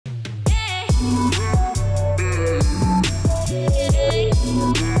It's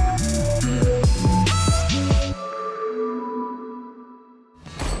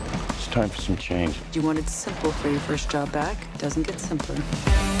time for some change. You wanted simple for your first job back. Doesn't get simpler.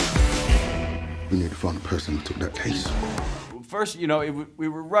 We need to find the person who took that case. First, you know, we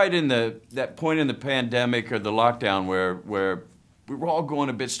were right in that point in the pandemic or the lockdown where we were all going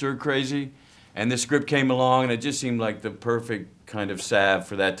a bit stir crazy, and this script came along, and it just seemed like the perfect kind of salve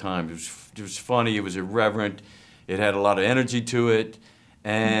for that time. It was funny, it was irreverent, it had a lot of energy to it,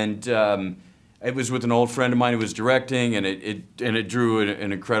 and it was with an old friend of mine who was directing, and it drew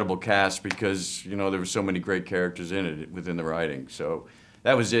an incredible cast because, you know, there were so many great characters in it within the writing. So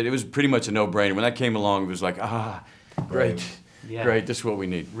that was it. It was pretty much a no-brainer. When that came along, it was like, ah, great. Yeah. Great, this is what we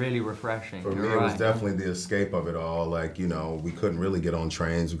need. Really refreshing. For me, it was definitely the escape of it all. Like, you know, we couldn't really get on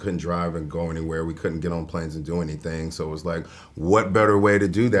trains, we couldn't drive and go anywhere, we couldn't get on planes and do anything. So it was like, what better way to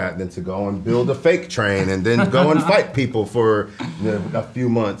do that than to go and build a fake train and then go and fight people for a few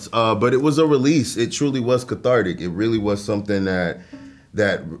months. But it was a release. It truly was cathartic. It really was something that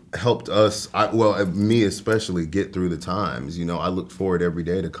helped us, me especially, get through the times. You know, I looked forward every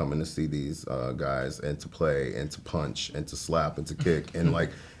day to coming to see these guys and to play and to punch and to slap and to kick, and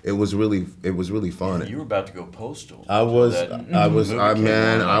like it was really fun. Yeah, you were about to go postal. I was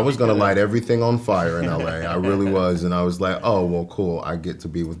gonna light everything on fire in LA. I really was, and I was like, oh well, cool. I get to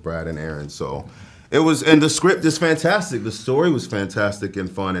be with Brad and Aaron, so. It was, and the script is fantastic. The story was fantastic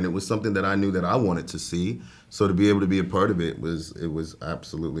and fun, and it was something that I knew that I wanted to see. So to be able to be a part of it was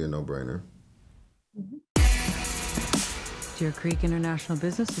absolutely a no-brainer. Deer Creek International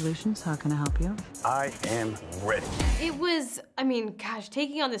Business Solutions, how can I help you? I am ready. It was, I mean, gosh,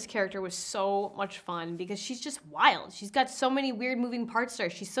 taking on this character was so much fun because she's just wild. She's got so many weird moving parts to her.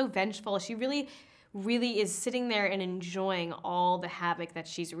 She's so vengeful. She really is sitting there and enjoying all the havoc that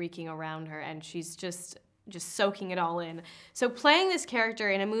she's wreaking around her, and she's just soaking it all in. So playing this character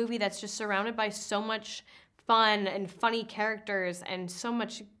in a movie that's just surrounded by so much fun and funny characters and so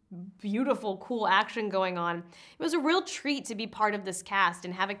much beautiful, cool action going on, it was a real treat to be part of this cast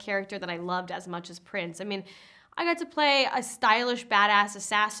and have a character that I loved as much as Prince. I mean, I got to play a stylish, badass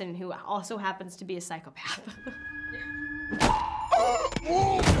assassin who also happens to be a psychopath.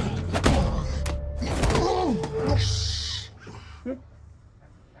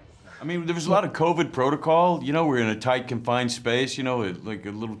 I mean, there was a lot of COVID protocol. You know, we're in a tight, confined space. You know, like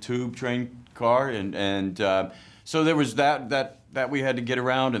a little tube train car, and so there was that we had to get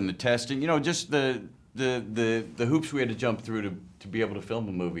around, and the testing. You know, just the hoops we had to jump through to be able to film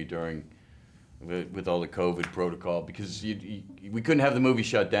a movie during. With all the COVID protocol, because we couldn't have the movie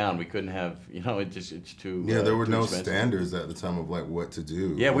shut down. We couldn't have, you know, it's too. Yeah, there were no expensive standards at the time of like what to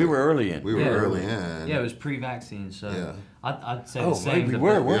do. Yeah, we were early in. We were early in. Yeah, it was pre-vaccine, so yeah. I'd say the Oh, same. we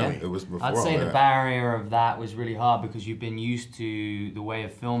were, weren't we? It was before. I'd say the barrier of that was really hard because you've been used to the way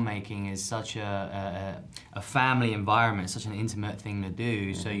of filmmaking is such a family environment, such an intimate thing to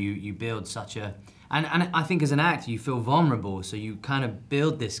do. So you build such a, and I think as an actor you feel vulnerable, so you kind of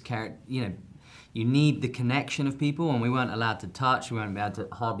build this character, you know. You need the connection of people, and we weren't allowed to touch. We weren't allowed to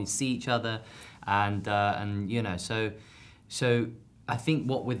hardly see each other, and you know, so I think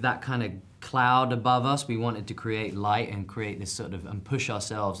what with that kind of cloud above us, we wanted to create light and create this sort of and push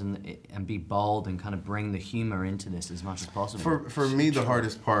ourselves and be bold and kind of bring the humor into this as much as possible. For me, the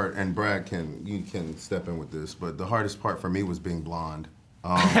hardest part, and Brad you can step in with this, but the hardest part for me was being blonde.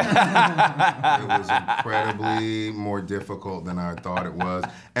 It was incredibly more difficult than I thought it was,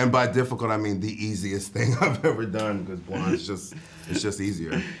 and by difficult I mean the easiest thing I've ever done, because blonde is it's just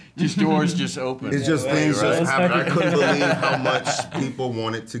easier. Just doors just open. It's just things just happen. I couldn't believe how much people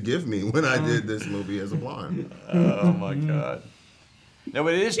wanted to give me when I did this movie as a blonde. Oh my God. No,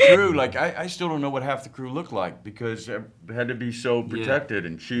 but it is true. Like I still don't know what half the crew looked like because they had to be so protected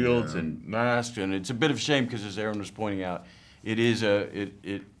and shields and masks, and it's a bit of a shame because, as Aaron was pointing out, it is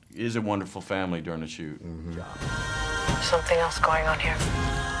a wonderful family during the shoot. Something else going on here?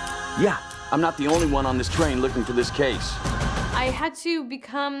 Yeah, I'm not the only one on this train looking for this case. I had to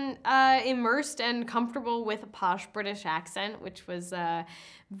become immersed and comfortable with a posh British accent, which was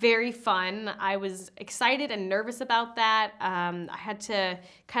very fun. I was excited and nervous about that. I had to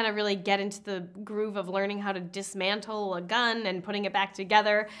kind of really get into the groove of learning how to dismantle a gun and putting it back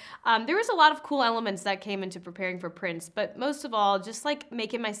together. There was a lot of cool elements that came into preparing for Prince, but most of all, just like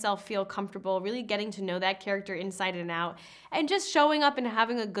making myself feel comfortable, really getting to know that character inside and out, and just showing up and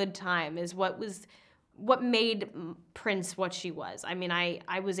having a good time is what made Prince what she was. I mean,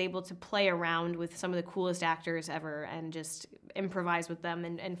 I was able to play around with some of the coolest actors ever and just improvise with them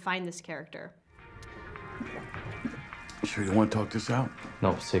and find this character. You sure you want to talk this out?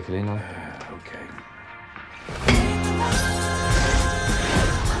 Not particularly, no. okay.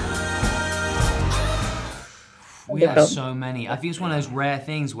 We have so many. I think it's one of those rare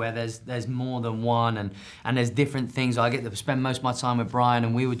things where there's more than one, and there's different things. I get to spend most of my time with Brian,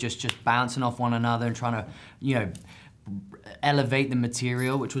 and we were just bouncing off one another and trying to, you know, elevate the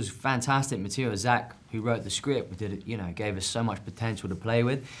material, which was fantastic material. Zach, who wrote the script, did it, you know, gave us so much potential to play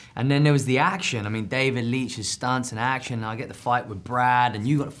with. And then there was the action. I mean, David Leitch's stunts and action. And I get the fight with Brad, and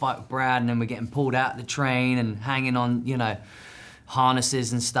you got to fight with Brad, and then we're getting pulled out of the train and hanging on, you know,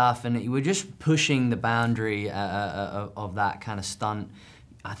 harnesses and stuff, and we're just pushing the boundary of that kind of stunt.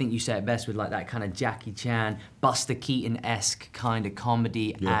 I think you say it best with like that kind of Jackie Chan, Buster Keaton-esque kind of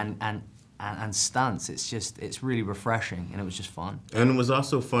comedy and stunts. It's really refreshing, and it was just fun. And it was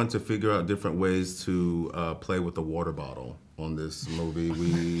also fun to figure out different ways to play with the water bottle on this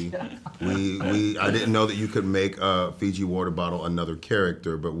movie. I didn't know that you could make a Fiji water bottle another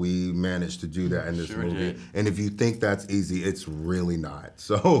character, but we managed to do that in this movie. And if you think that's easy, it's really not.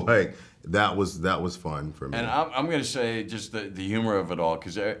 So like that was fun for me. And I'm gonna say just the humor of it all,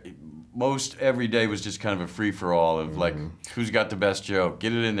 because most every day was just kind of a free-for-all of like, who's got the best joke?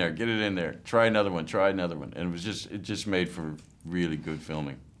 Get it in there, get it in there. Try another one, try another one. And it just made for really good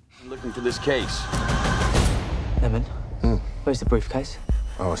filming. Looking for this case. Lemon, where's the briefcase?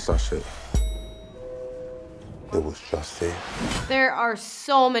 Oh, it's that shit. It was just there. There are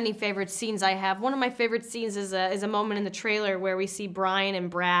so many favorite scenes I have. One of my favorite scenes is a moment in the trailer where we see Brian and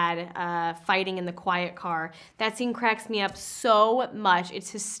Brad fighting in the quiet car. That scene cracks me up so much. It's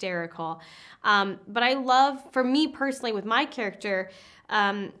hysterical. But I love, for me personally, with my character,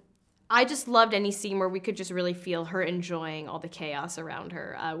 I just loved any scene where we could just really feel her enjoying all the chaos around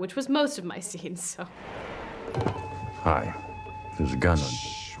her, which was most of my scenes, so. Hi. There's a gun on.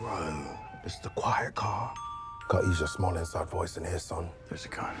 Shh, bro. It's the quiet car. Gotta use your small inside voice in here, son. There's a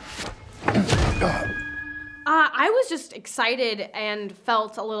gun. I was just excited and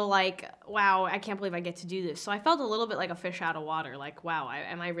felt a little like, wow, I can't believe I get to do this. So I felt a little bit like a fish out of water. Like, wow,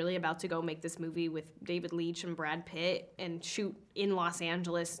 am I really about to go make this movie with David Leitch and Brad Pitt and shoot in Los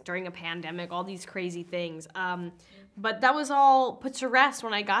Angeles during a pandemic, all these crazy things. But that was all put to rest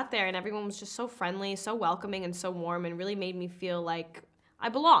when I got there, and everyone was just so friendly, so welcoming, and so warm, and really made me feel like I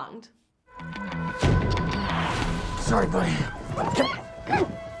belonged. Sorry, buddy.